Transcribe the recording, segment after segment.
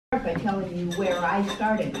by telling you where I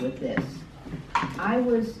started with this. I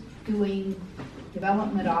was doing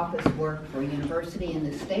development office work for a university in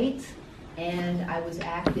the States, and I was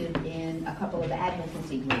active in a couple of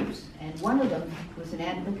advocacy groups. And one of them was an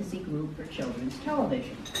advocacy group for children's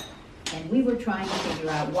television. And we were trying to figure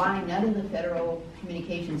out why none of the Federal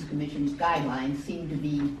Communications Commission's guidelines seemed to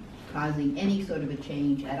be causing any sort of a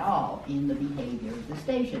change at all in the behavior of the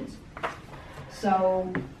stations.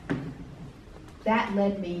 So that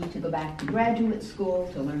led me to go back to graduate school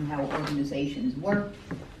to learn how organizations work,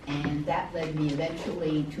 and that led me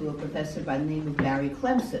eventually to a professor by the name of Barry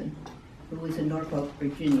Clemson, who was in Norfolk,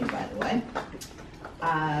 Virginia, by the way,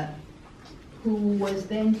 who was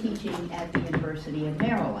then teaching at the University of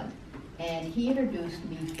Maryland. And he introduced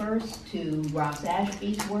me first to Ross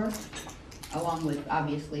Ashby's work, along with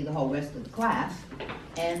obviously the whole rest of the class,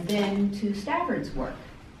 and then to Stafford's work.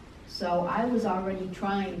 So I was already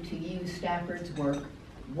trying to use Stafford's work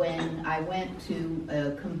when I went to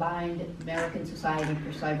a combined American Society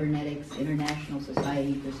for Cybernetics, International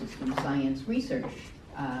Society for System Science Research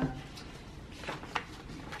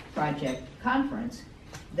project conference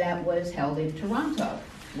that was held in Toronto,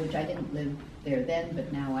 which I didn't live there then,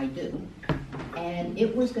 but now I do. And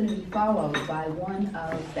it was going to be followed by one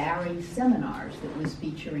of Barry's seminars that was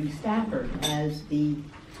featuring Stafford as the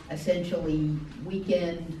essentially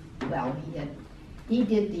weekend, well, he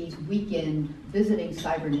did these weekend visiting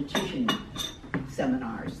cybernetician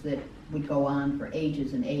seminars that would go on for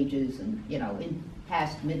ages and ages and, you know, in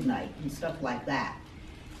past midnight and stuff like that.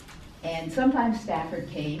 And sometimes Stafford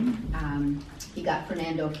came. He got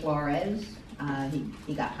Fernando Flores.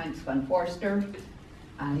 He got Heinz von Forster.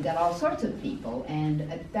 He got all sorts of people. And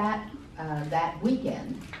at that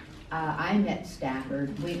weekend, I met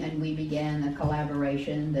Stafford, and we began a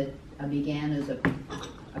collaboration that began as a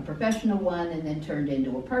professional one and then turned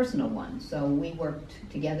into a personal one. So we worked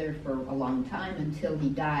together for a long time until he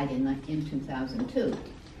died in 2002.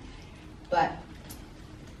 But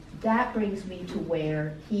that brings me to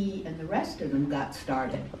where he and the rest of them got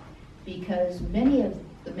started, because many of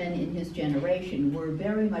the men in his generation were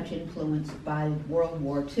very much influenced by World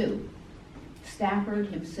War II. Stafford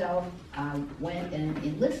himself went and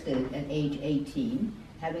enlisted at age 18,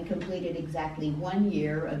 having completed exactly 1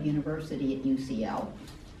 year of university at UCL,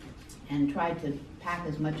 and tried to pack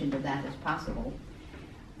as much into that as possible.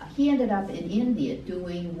 He ended up in India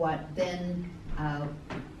doing what then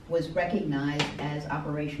was recognized as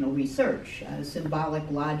operational research, symbolic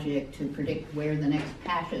logic to predict where the next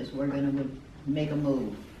pashas were going to make a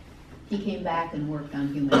move. He came back and worked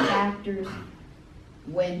on human factors.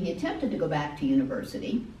 When he attempted to go back to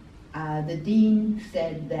university, the dean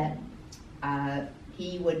said that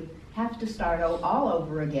he would have to start all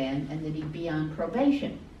over again and that he'd be on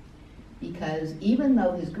probation, because even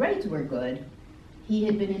though his grades were good, he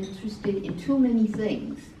had been interested in too many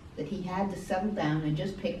things that he had to settle down and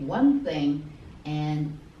just pick one thing,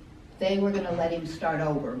 and they were going to let him start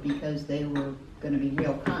over because they were going to be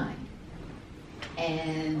real kind.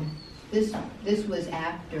 And this was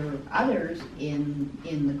after others in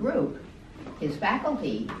the group, his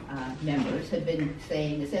faculty members, had been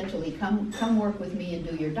saying essentially, come work with me and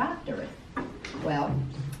do your doctorate. Well,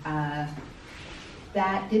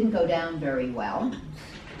 that didn't go down very well.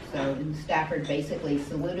 So Stafford basically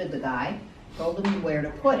saluted the guy, told him where to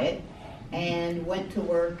put it, and went to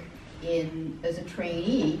work as a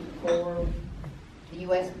trainee for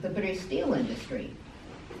the British steel industry.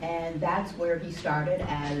 And that's where he started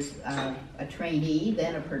as a trainee,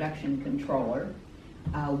 then a production controller,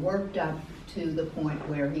 worked up to the point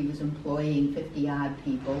where he was employing 50-odd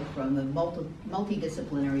people from a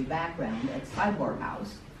multidisciplinary background at Cyborg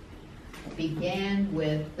House. Began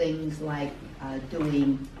with things like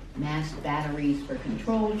doing masked batteries for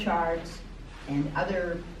control charts and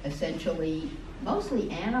other essentially mostly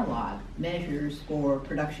analog measures for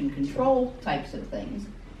production control types of things.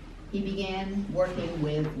 He began working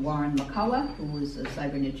with Warren McCullough, who was a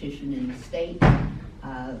cybernetician in the state,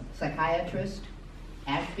 psychiatrist.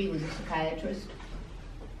 Ashby was a psychiatrist.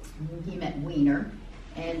 He met Wiener,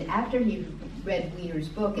 and after he read Wiener's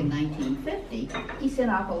book in 1950, he sent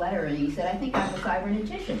off a letter and he said, I think I'm a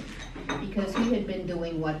cybernetician, because he had been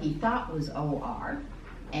doing what he thought was OR,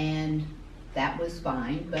 and that was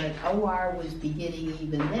fine, but OR was beginning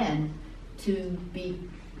even then to be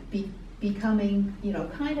becoming, you know,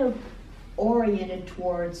 kind of oriented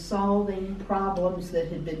towards solving problems that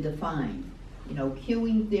had been defined. You know,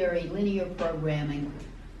 queuing theory, linear programming,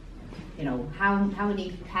 you know, how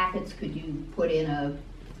many packets could you put in a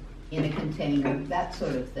container, that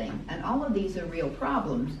sort of thing. And all of these are real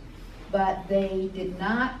problems. but they did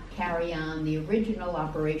not carry on the original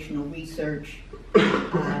operational research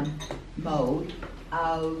mode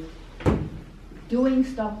of doing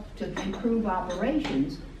stuff to improve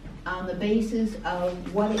operations on the basis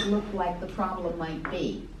of what it looked like the problem might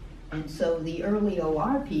be. And so the early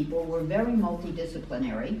OR people were very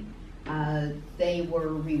multidisciplinary. They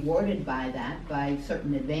were rewarded by that, by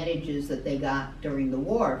certain advantages that they got during the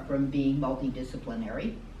war from being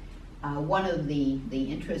multidisciplinary. One of the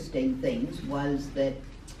interesting things was that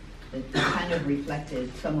kind of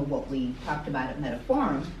reflected some of what we talked about at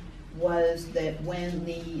Metaforum, was that when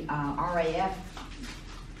the RAF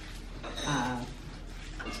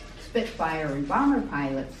Spitfire and bomber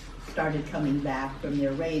pilots started coming back from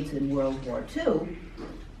their raids in World War II,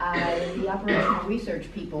 the operational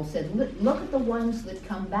research people said, look at the ones that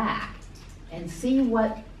come back and see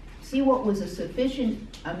what was a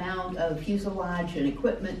sufficient amount of fuselage and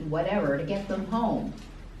equipment and whatever to get them home.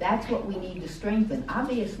 That's what we need to strengthen.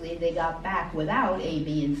 Obviously, they got back without A,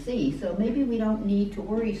 B, and C, so maybe we don't need to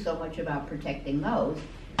worry so much about protecting those.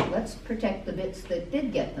 Let's protect the bits that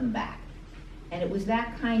did get them back. And it was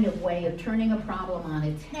that kind of way of turning a problem on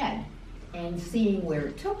its head and seeing where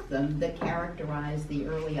it took them that characterized the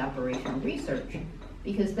early operational research.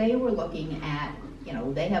 Because they were looking at,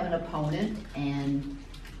 they have an opponent and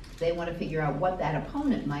they want to figure out what that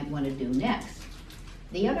opponent might want to do next.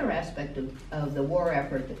 The other aspect of the war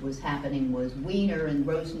effort that was happening was Wiener and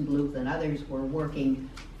Rosenbluth and others were working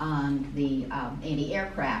on the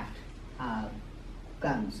anti-aircraft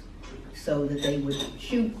guns, so that they would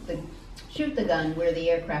shoot the gun where the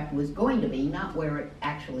aircraft was going to be, not where it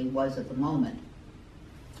actually was at the moment.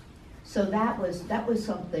 So that was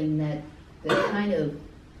something that kind of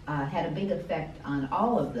had a big effect on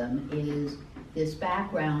all of them, is this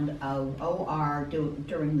background of OR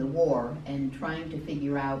during the war and trying to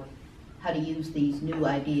figure out how to use these new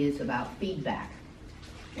ideas about feedback.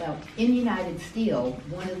 Well, in United Steel,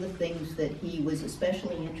 one of the things that he was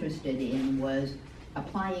especially interested in was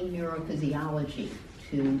applying neurophysiology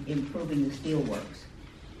to improving the steelworks.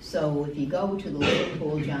 So if you go to the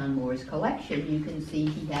Liverpool John Moore's collection, you can see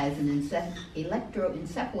he has an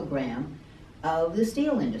electroencephalogram of the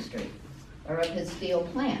steel industry, or of his steel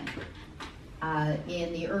plant.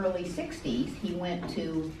 In the early 60s, he went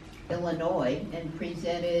to Illinois and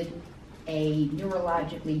presented a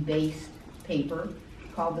neurologically based paper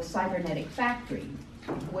called the Cybernetic Factory,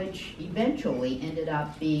 which eventually ended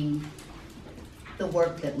up being the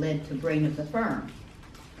work that led to Brain of the Firm.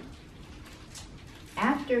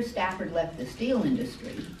 After Stafford left the steel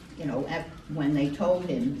industry, when they told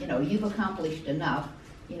him, you've accomplished enough,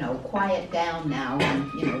 quiet down now,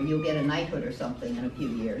 and you'll get a knighthood or something in a few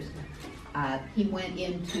years. He went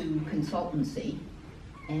into consultancy,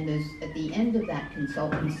 and at the end of that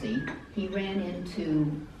consultancy, he ran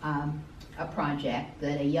into a project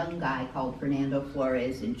that a young guy called Fernando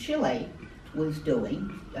Flores in Chile was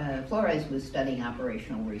doing. Flores was studying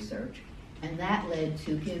operational research, and that led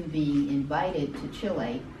to him being invited to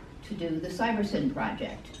Chile to do the Cybersyn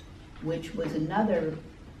project, which was another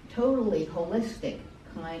totally holistic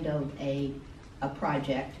kind of a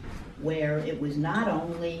project where it was not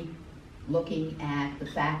only looking at the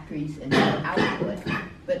factories and their output,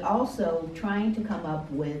 but also trying to come up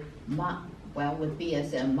with with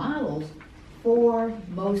BSM models for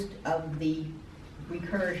most of the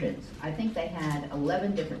recursions. I think they had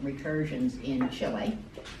 11 different recursions in Chile,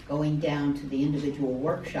 going down to the individual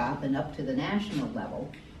workshop and up to the national level.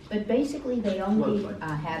 But basically they only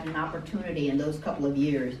had an opportunity in those couple of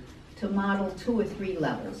years to model 2 or 3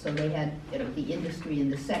 levels. So they had the industry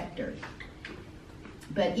and the sector.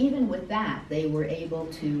 But even with that, they were able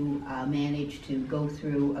to manage to go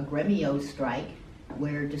through a Gremio strike,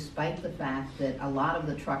 where despite the fact that a lot of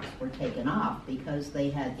the trucks were taken off because they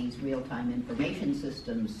had these real-time information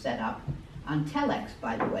systems set up, on telex,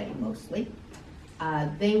 by the way, mostly,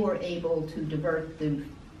 they were able to divert the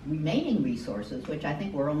remaining resources, which I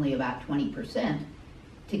think were only about 20%,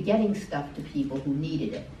 to getting stuff to people who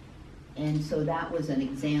needed it. And so that was an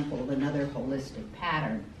example of another holistic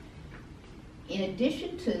pattern. In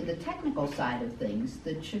addition to the technical side of things,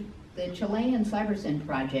 the Chilean Cybersyn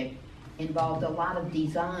project involved a lot of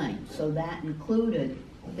design. So that included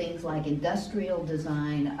things like industrial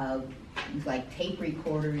design of things like tape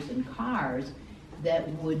recorders and cars that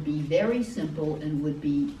would be very simple and would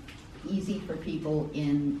be easy for people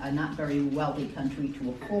in a not very wealthy country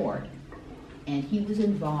to afford. And he was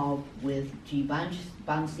involved with G.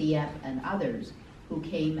 Bonsiep and others who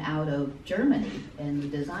came out of Germany and the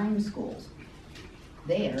design schools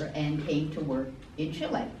there and came to work in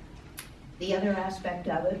Chile. The other aspect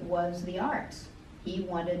of it was the arts. He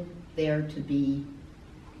wanted there to be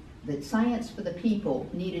that science for the people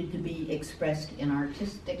needed to be expressed in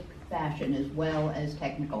artistic fashion as well as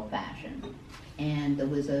technical fashion. And there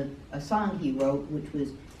was a song he wrote, which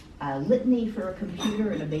was a litany for a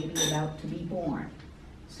computer and a baby about to be born.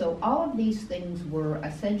 So all of these things were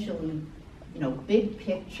essentially, big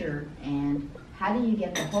picture, and how do you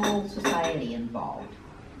get the whole society involved?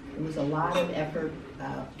 There was a lot of effort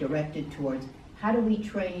directed towards how do we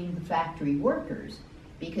train the factory workers,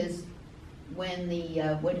 because when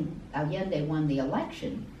Allende won the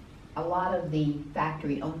election, a lot of the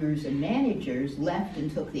factory owners and managers left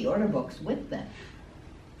and took the order books with them.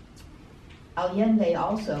 Allende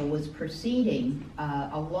also was proceeding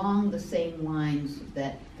along the same lines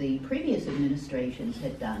that the previous administrations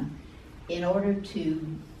had done in order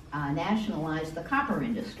to nationalize the copper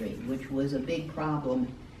industry, which was a big problem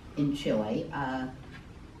in Chile.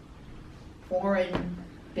 Foreign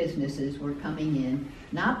businesses were coming in,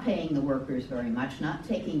 not paying the workers very much, not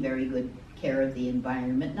taking very good care of the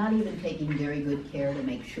environment, not even taking very good care to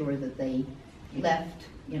make sure that they left,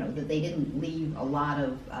 that they didn't leave a lot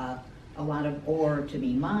of ore to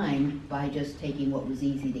be mined by just taking what was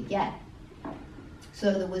easy to get.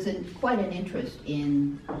 So there was quite an interest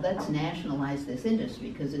in, let's nationalize this industry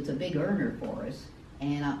because it's a big earner for us,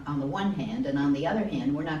 and on the one hand, and on the other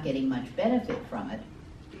hand, we're not getting much benefit from it.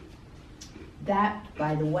 That,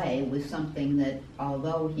 by the way, was something that,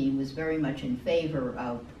 although he was very much in favor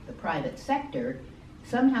of the private sector,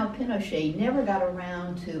 somehow Pinochet never got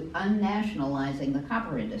around to unnationalizing the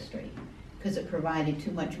copper industry because it provided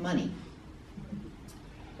too much money.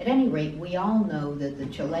 At any rate, we all know that the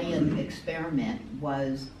Chilean experiment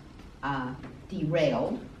was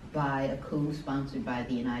derailed by a coup sponsored by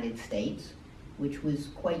the United States, which was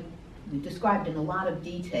described in a lot of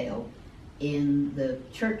detail in the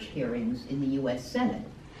church hearings in the US Senate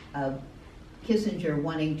of Kissinger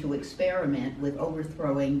wanting to experiment with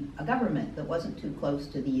overthrowing a government that wasn't too close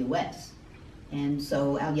to the US. And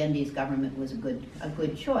so Allende's government was a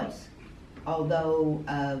good choice. Although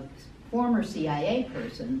a former CIA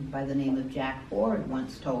person by the name of Jack Ford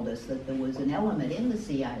once told us that there was an element in the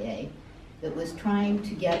CIA that was trying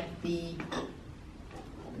to get the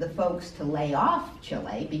folks to lay off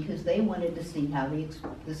Chile because they wanted to see how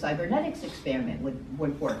the cybernetics experiment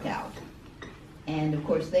would work out. And of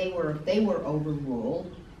course they were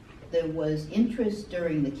overruled. There was interest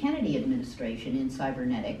during the Kennedy administration in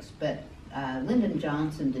cybernetics, but Lyndon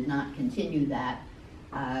Johnson did not continue that,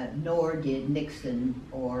 nor did Nixon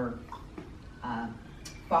or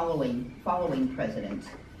following presidents.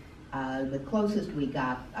 The closest we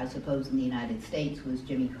got, I suppose, in the United States was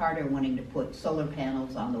Jimmy Carter wanting to put solar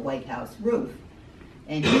panels on the White House roof.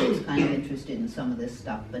 And he was kind of interested in some of this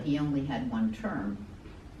stuff, but he only had one term.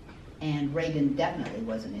 And Reagan definitely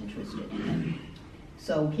wasn't interested in it.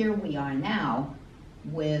 So here we are now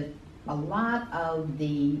with a lot of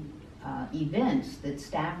the events that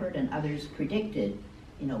Stafford and others predicted,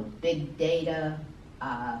 big data,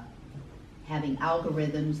 having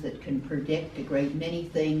algorithms that can predict a great many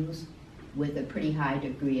things with a pretty high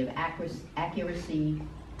degree of accuracy,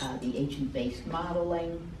 the agent-based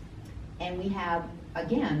modeling. And we have,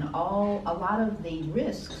 again, a lot of the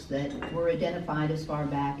risks that were identified as far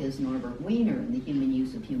back as Norbert Wiener and the human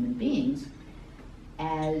use of human beings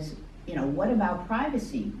as, what about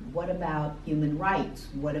privacy? What about human rights?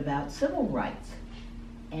 What about civil rights?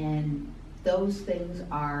 And those things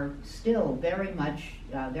are still very much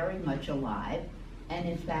alive, and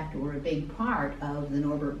in fact were a big part of the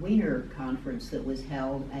Norbert Wiener conference that was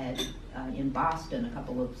held in Boston a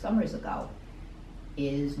couple of summers ago,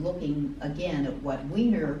 is looking again at what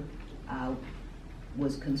Wiener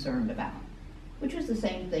was concerned about, which was the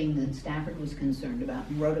same thing that Stafford was concerned about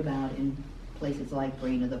and wrote about in places like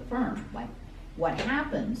Brain of the Firm. Like, what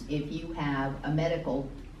happens if you have a medical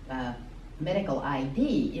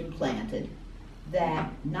ID implanted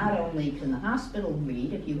that not only can the hospital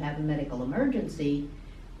read if you have a medical emergency,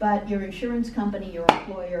 but your insurance company, your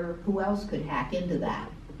employer, who else could hack into that?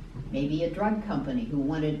 Maybe a drug company who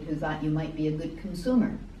thought you might be a good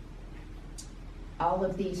consumer. All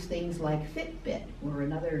of these things like Fitbit were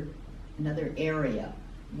another area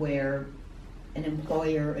where an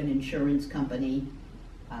employer, an insurance company,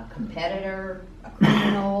 a competitor, a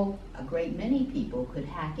criminal, a great many people could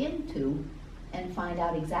hack into and find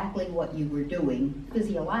out exactly what you were doing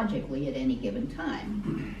physiologically at any given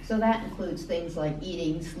time. So that includes things like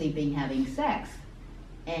eating, sleeping, having sex,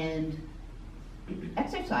 and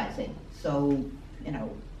exercising. So,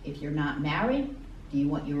 if you're not married, do you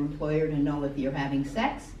want your employer to know if you're having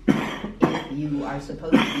sex? If you are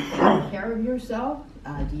supposed to be taking care of yourself,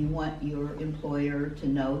 do you want your employer to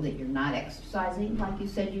know that you're not exercising like you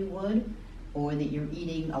said you would? or that you're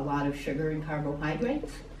eating a lot of sugar and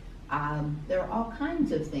carbohydrates. There are all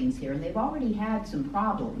kinds of things here, and they've already had some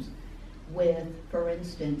problems with, for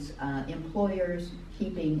instance, employers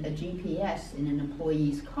keeping a GPS in an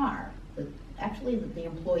employee's car, actually that the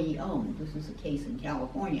employee owned. This is a case in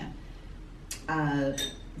California.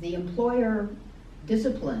 The employer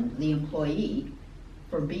disciplined the employee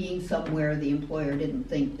for being somewhere the employer didn't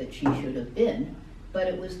think that she should have been, but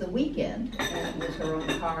it was the weekend, and it was her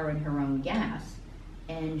own car and her own gas,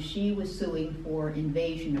 and she was suing for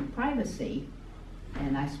invasion of privacy,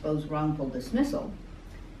 and I suppose wrongful dismissal,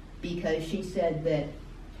 because she said that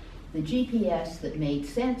the GPS that made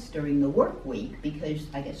sense during the work week, because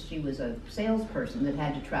I guess she was a salesperson that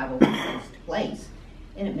had to travel from place to place,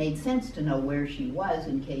 and it made sense to know where she was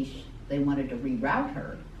in case they wanted to reroute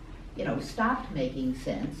her, stopped making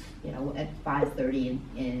sense, at 5:30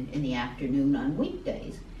 in the afternoon on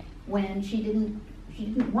weekdays, when she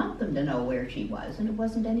didn't want them to know where she was, and it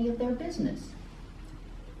wasn't any of their business.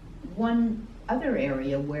 One other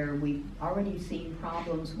area where we've already seen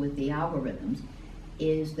problems with the algorithms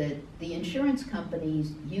is that the insurance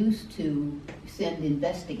companies used to send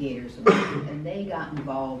investigators around, and they got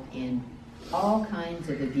involved in all kinds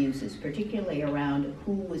of abuses, particularly around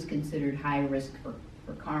who was considered high risk for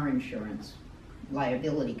car insurance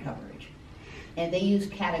liability coverage. And they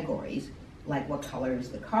used categories like what color is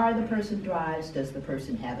the car the person drives, does the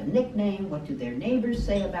person have a nickname, what do their neighbors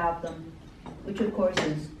say about them, which of course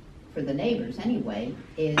is, for the neighbors anyway,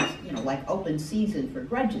 is like open season for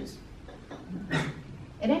grudges.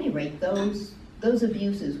 At any rate, those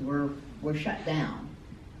abuses were shut down.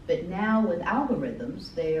 But now with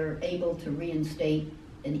algorithms, they're able to reinstate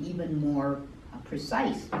an even more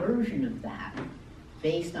precise version of that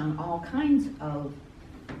based on all kinds of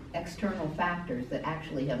external factors that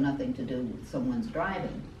actually have nothing to do with someone's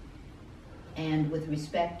driving. And with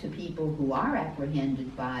respect to people who are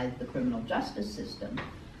apprehended by the criminal justice system,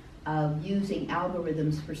 of using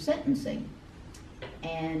algorithms for sentencing.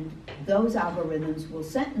 And those algorithms will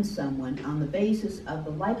sentence someone on the basis of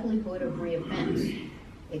the likelihood of reoffense,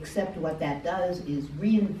 except what that does is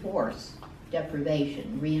reinforce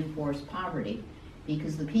deprivation, reinforce poverty,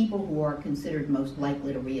 because the people who are considered most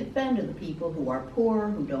likely to reoffend are the people who are poor,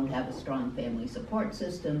 who don't have a strong family support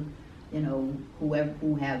system,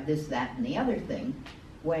 who have this, that, and the other thing,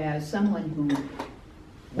 whereas someone who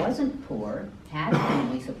wasn't poor, had a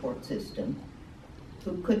family support system,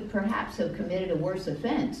 who could perhaps have committed a worse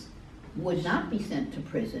offense, would not be sent to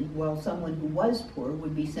prison, while someone who was poor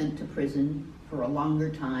would be sent to prison for a longer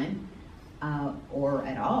time, or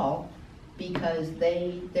at all, because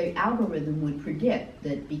their algorithm would predict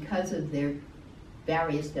that because of their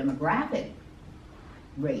various demographic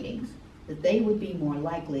ratings, that they would be more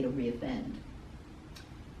likely to reoffend.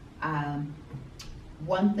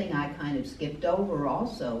 One thing I kind of skipped over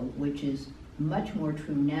also, which is much more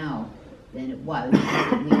true now than it was, is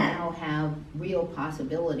that we now have real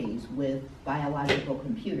possibilities with biological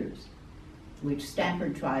computers, which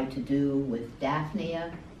Stafford tried to do with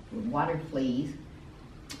Daphnia, with water fleas,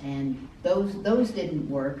 and those didn't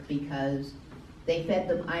work because they fed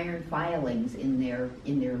them iron filings in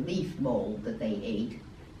their leaf mold that they ate,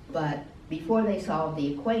 but before they solved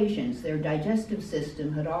the equations, their digestive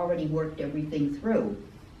system had already worked everything through.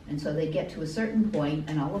 And so they'd get to a certain point,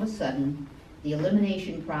 and all of a sudden, the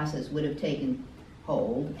elimination process would have taken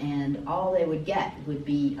hold, and all they would get would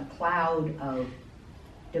be a cloud of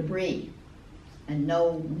debris and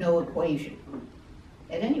no equation.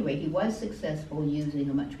 At any rate, he was successful using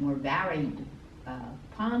a much more varied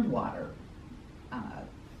pond water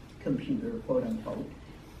computer, quote unquote,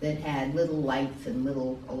 that had little lights and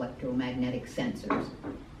little electromagnetic sensors.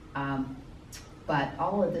 But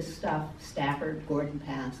all of this stuff, Stafford, Gordon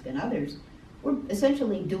Pask, and others were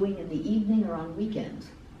essentially doing in the evening or on weekends.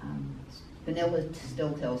 Vanilla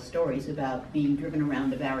still tells stories about being driven around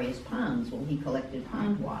to various ponds while he collected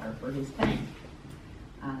pond water for his tank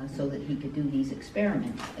so that he could do these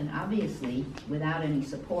experiments. And obviously, without any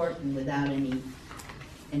support and without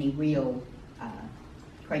any real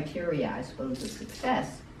criteria, I suppose, of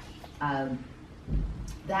success,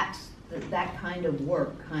 that kind of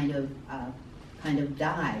work kind of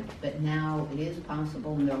died. But now it is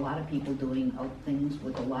possible, and there are a lot of people doing things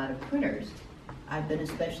with a lot of critters. I've been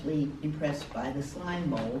especially impressed by the slime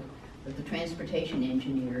mold that the transportation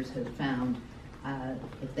engineers have found.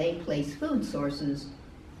 If they place food sources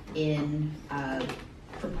in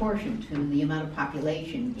proportion to the amount of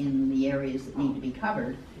population in the areas that need to be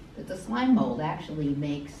covered, that the slime mold actually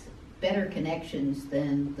makes better connections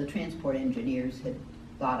than the transport engineers had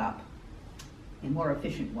thought up, and more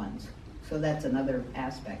efficient ones. So that's another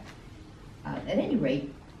aspect. At any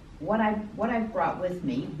rate, what I've brought with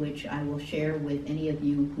me, which I will share with any of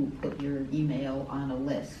you who put your email on a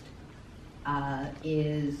list,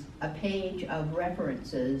 is a page of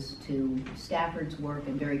references to Stafford's work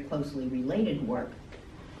and very closely related work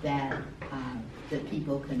that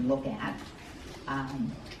people can look at.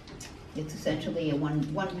 It's essentially a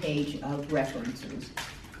one page of references,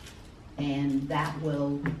 and that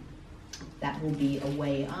will be a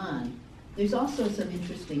way on. There's also some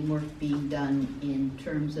interesting work being done in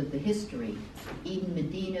terms of the history. Eden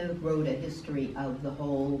Medina wrote a history of the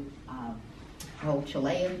whole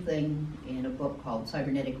Chilean thing in a book called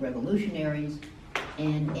Cybernetic Revolutionaries,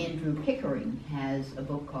 and Andrew Pickering has a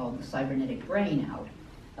book called The Cybernetic Brain out,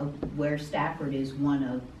 where Stafford is one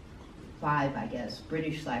of 5, I guess,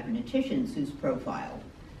 British cyberneticians who's profiled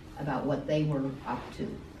about what they were up to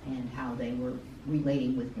and how they were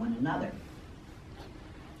relating with one another.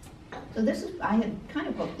 So I had kind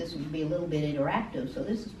of hoped this would be a little bit interactive, so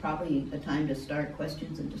this is probably a time to start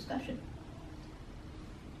questions and discussion.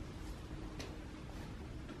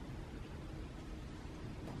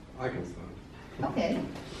 I can start. Okay.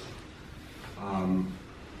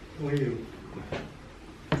 Who are you?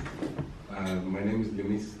 My name is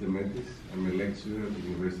Dionys Demetis. I'm a lecturer at the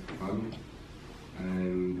University of Allenna.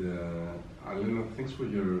 And Allenna, thanks for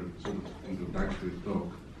your sort of introductory talk.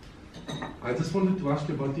 I just wanted to ask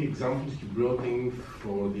you about the examples you brought in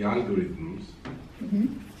for the algorithms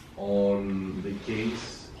on the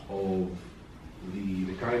case of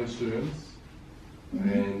the car insurance.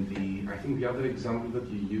 And I think the other example that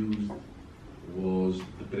you used was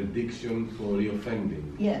the prediction for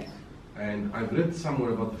reoffending. Yes. And I've read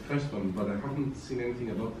somewhere about the first one, but I haven't seen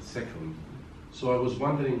anything about the second. So I was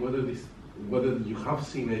wondering whether you have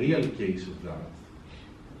seen a real case of that,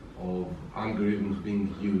 of algorithms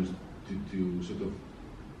being used to sort of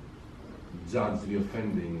judge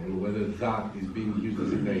reoffending, and whether that is being used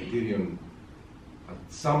as a criterion at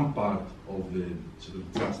some part of the sort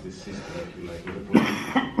of justice system, if you like, or the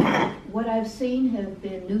political. What I've seen have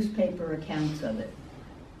been newspaper accounts of it.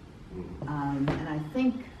 And I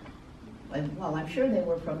think, well, I'm sure they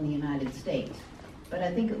were from the United States, but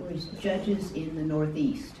I think it was judges in the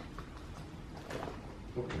Northeast.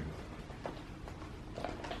 Okay.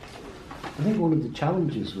 I think one of the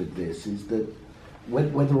challenges with this is that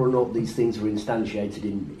whether or not these things are instantiated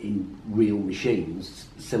in real machines,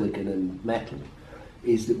 silicon and metal,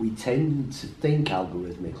 is that we tend to think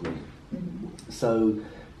algorithmically. So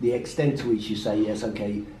the extent to which you say, yes,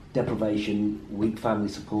 okay, deprivation, weak family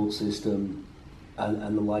support system,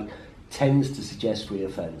 and the like, tends to suggest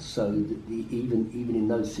reoffence. So even in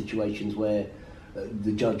those situations where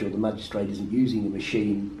the judge or the magistrate isn't using the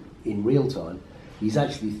machine in real time, he's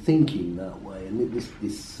actually thinking that way. And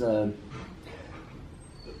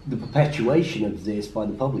the perpetuation of this by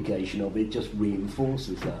the publication of it just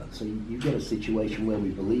reinforces that. So you get a situation where we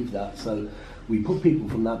believe that. So we put people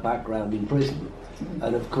from that background in prison.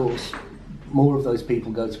 And of course, more of those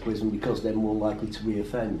people go to prison because they're more likely to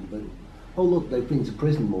reoffend. But, oh look, they've been to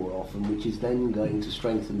prison more often, which is then going to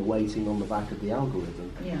strengthen the weighting on the back of the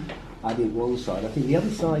algorithm. Yeah. I think one side. I think the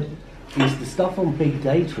other side is the stuff on big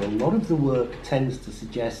data. A lot of the work tends to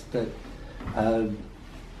suggest that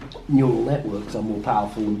neural networks are more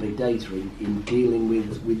powerful than big data in dealing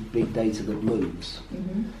with big data that moves.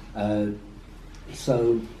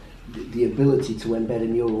 So the ability to embed a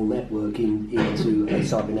neural network into a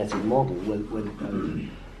cybernetic model,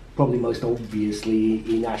 probably most obviously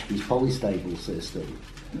in Ashby's polystable system,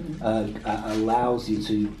 allows you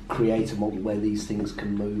to create a model where these things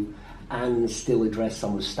can move and still address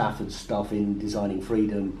some of Stafford's stuff in designing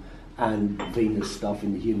freedom and Venus stuff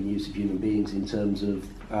in the human use of human beings in terms of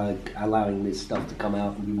allowing this stuff to come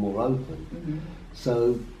out and be more open.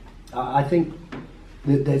 So I think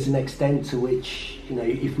that there's an extent to which,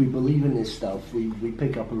 if we believe in this stuff, we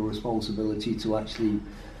pick up a responsibility to actually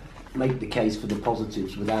make the case for the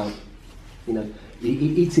positives without,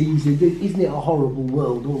 it's easy, isn't it a horrible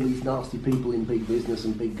world? All these nasty people in big business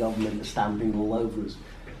and big government are stamping all over us.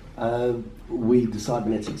 We, the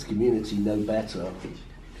cybernetics community, know better,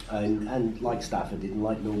 and like Stafford did, and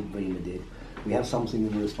like Norvina did, we have something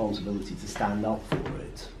of a responsibility to stand up for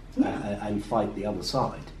it and fight the other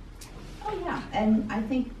side. Oh yeah, and I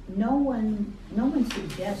think no one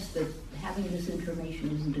suggests that having this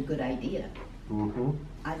information isn't a good idea.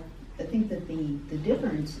 I think that the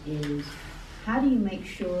difference is, how do you make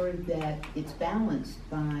sure that it's balanced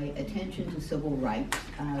by attention to civil rights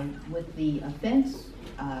with the offense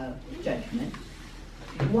judgment?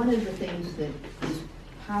 One of the things that is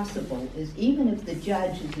possible is, even if the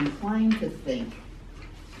judge is inclined to think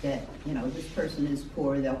that this person is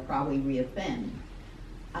poor, they'll probably reoffend,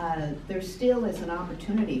 there still is an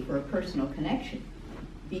opportunity for a personal connection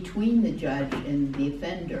between the judge and the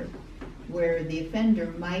offender, where the offender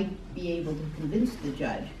might be able to convince the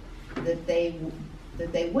judge that they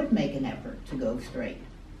would make an effort to go straight.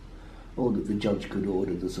 Or that the judge could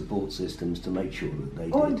order the support systems to make sure that they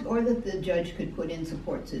did. Or that the judge could put in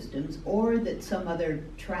support systems, or that some other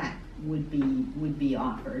track would be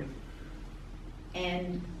offered.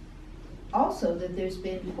 And also that there's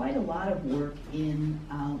been quite a lot of work in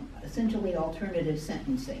essentially alternative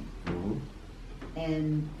sentencing. Mm-hmm.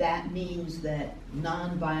 And that means that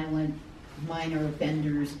non-violent minor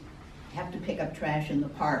offenders have to pick up trash in the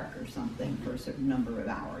park or something for a certain number of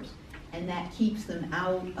hours. And that keeps them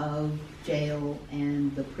out of jail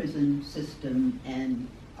and the prison system and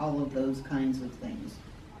all of those kinds of things.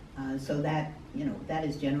 So that, that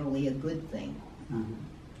is generally a good thing. Mm-hmm.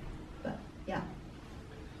 But, yeah.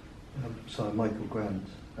 So, Michael Grant.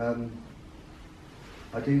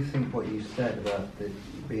 I do think what you said about it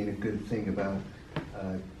being a good thing about,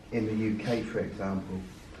 in the UK, for example,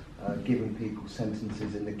 giving people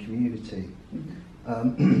sentences in the community,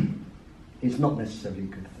 it's not necessarily a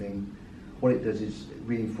good thing. What it does is it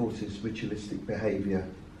reinforces ritualistic behaviour,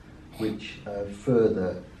 which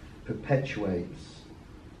further perpetuates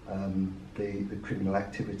the criminal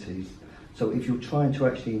activities. So if you're trying to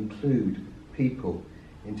actually include people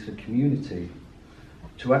into the community,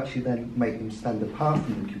 to actually then make them stand apart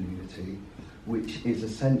from the community, which is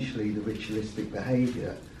essentially the ritualistic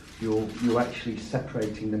behaviour, you're actually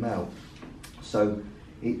separating them out. So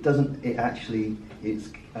it's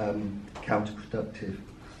counterproductive.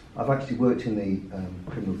 I've actually worked in the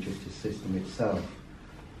criminal justice system itself.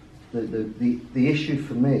 The issue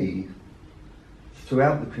for me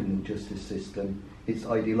throughout the criminal justice system is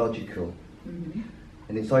ideological. Mm-hmm.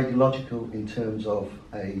 And it's ideological in terms of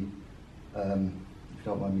a, if you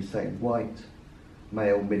don't mind me saying, white,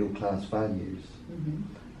 male, middle-class values. Mm-hmm.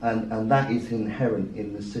 And that is inherent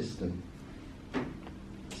in the system.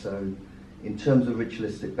 So in terms of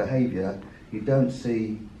ritualistic behaviour, you don't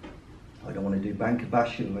see, I don't want to do banker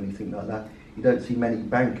bashing or anything like that, you don't see many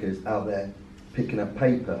bankers out there picking up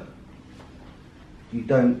paper. You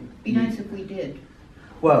don't... Be nice if we did.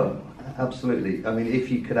 Well, absolutely. I mean, if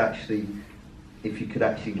you could actually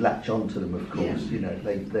latch onto them, of course, Yeah.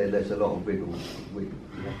 There's a lot of wiggle.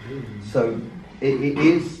 So it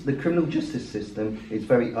is, the criminal justice system is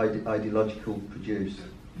very ideological produced.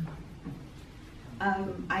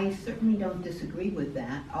 I certainly don't disagree with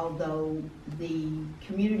that, although the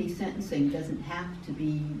community sentencing doesn't have to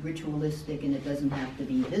be ritualistic and it doesn't have to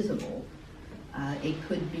be visible. It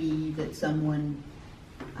could be that someone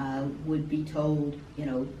would be told,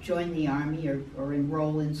 join the army or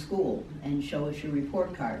enroll in school and show us your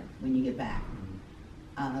report card when you get back.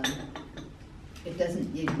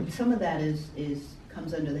 Some of that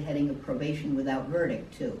comes under the heading of probation without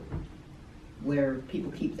verdict too, where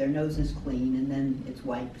people keep their noses clean and then it's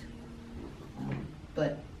wiped.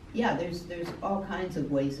 But yeah, there's all kinds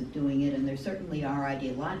of ways of doing it, and there certainly are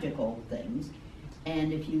ideological things.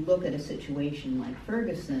 And if you look at a situation like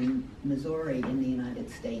Ferguson, Missouri in the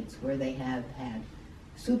United States, where they have had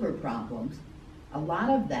super problems, a lot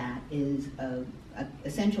of that is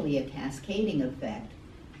essentially a cascading effect,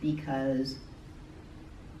 because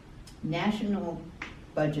national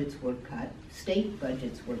budgets were cut, state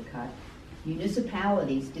budgets were cut,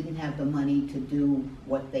 municipalities didn't have the money to do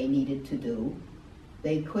what they needed to do.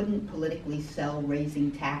 They couldn't politically sell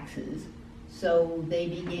raising taxes. So they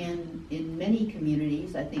began in many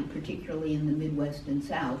communities, I think particularly in the Midwest and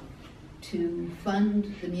South, to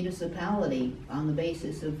fund the municipality on the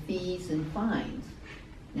basis of fees and fines.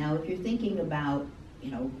 Now, if you're thinking about,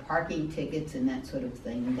 parking tickets and that sort of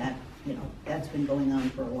thing, that's been going on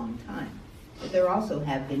for a long time. But there also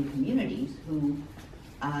have been communities who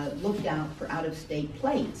looked out for out-of-state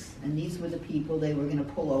plates, and these were the people they were going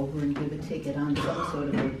to pull over and give a ticket on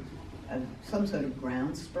some sort of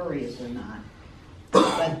ground, spurious or not.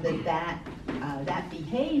 But that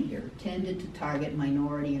behavior tended to target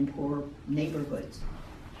minority and poor neighborhoods,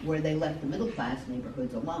 where they left the middle-class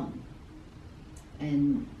neighborhoods alone.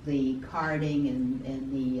 And the carding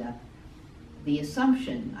and the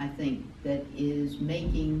assumption, I think, that is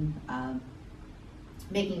making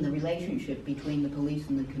the relationship between the police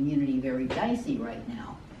and the community very dicey right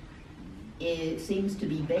now, it seems to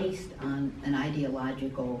be based on an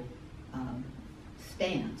ideological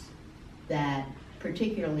stance that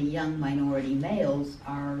particularly young minority males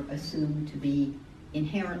are assumed to be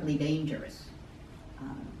inherently dangerous.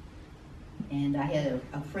 And I had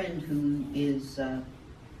a friend who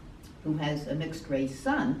has a mixed-race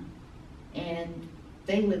son, and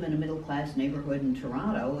they live in a middle-class neighborhood in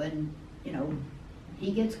Toronto, and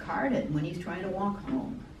he gets carded when he's trying to walk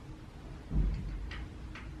home.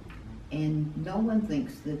 And no one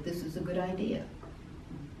thinks that this is a good idea.